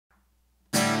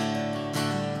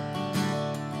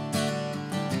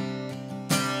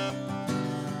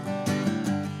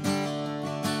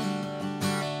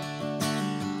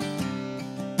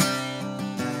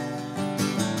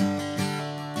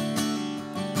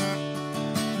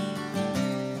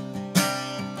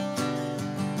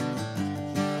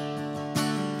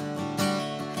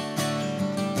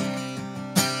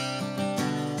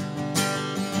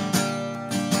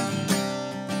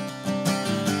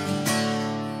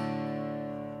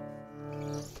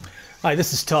Hi,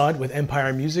 this is Todd with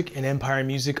Empire Music and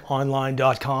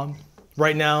EmpireMusicOnline.com.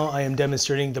 Right now I am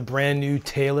demonstrating the brand new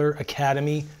Taylor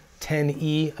Academy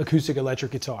 10E acoustic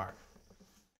electric guitar.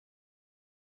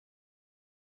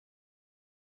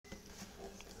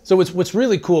 So what's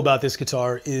really cool about this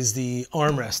guitar is the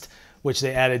armrest, which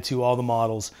they added to all the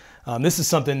models. This is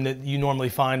something that you normally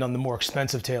find on the more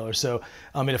expensive Taylor. So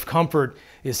if comfort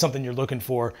is something you're looking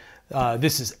for,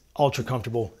 this is ultra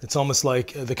comfortable. It's almost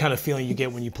like the kind of feeling you get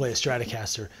when you play a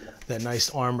Stratocaster, that nice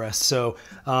armrest. So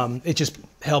it just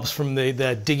helps from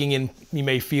that digging in you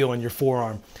may feel in your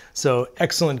forearm. So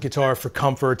excellent guitar for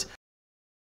comfort.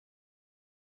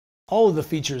 All of the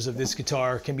features of this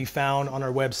guitar can be found on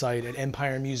our website at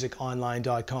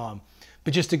EmpireMusicOnline.com.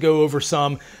 But just to go over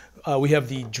some, we have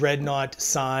the Dreadnought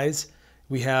size,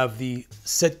 we have the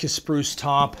Sitka spruce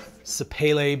top,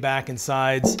 Sapele back and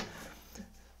sides,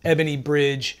 ebony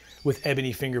bridge with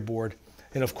ebony fingerboard,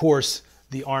 and of course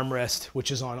the armrest,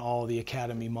 which is on all the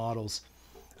Academy models.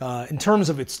 In terms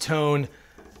of its tone,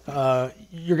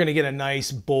 you're going to get a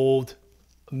nice, bold,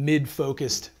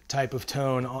 mid-focused type of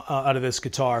tone out of this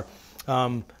guitar.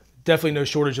 Definitely no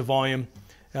shortage of volume,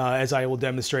 as I will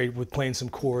demonstrate with playing some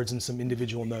chords and some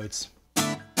individual notes.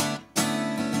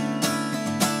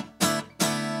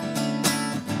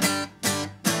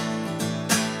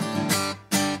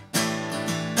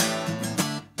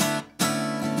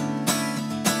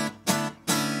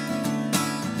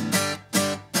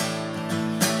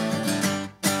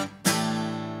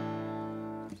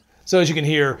 So as you can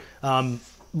hear,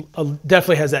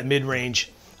 definitely has that mid-range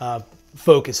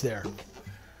focus there.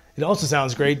 It also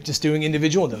sounds great just doing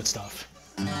individual note stuff.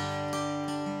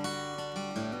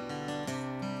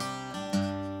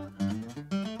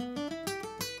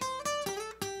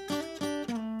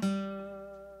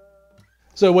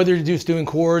 So whether you're just doing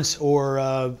chords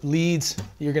or leads,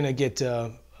 you're going to get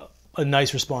a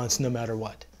nice response no matter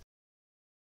what.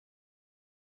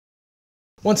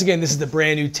 Once again, this is the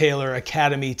brand new Taylor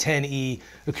Academy 10E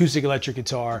acoustic electric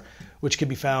guitar, which can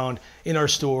be found in our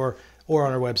store or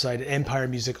on our website at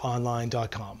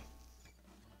EmpireMusicOnline.com.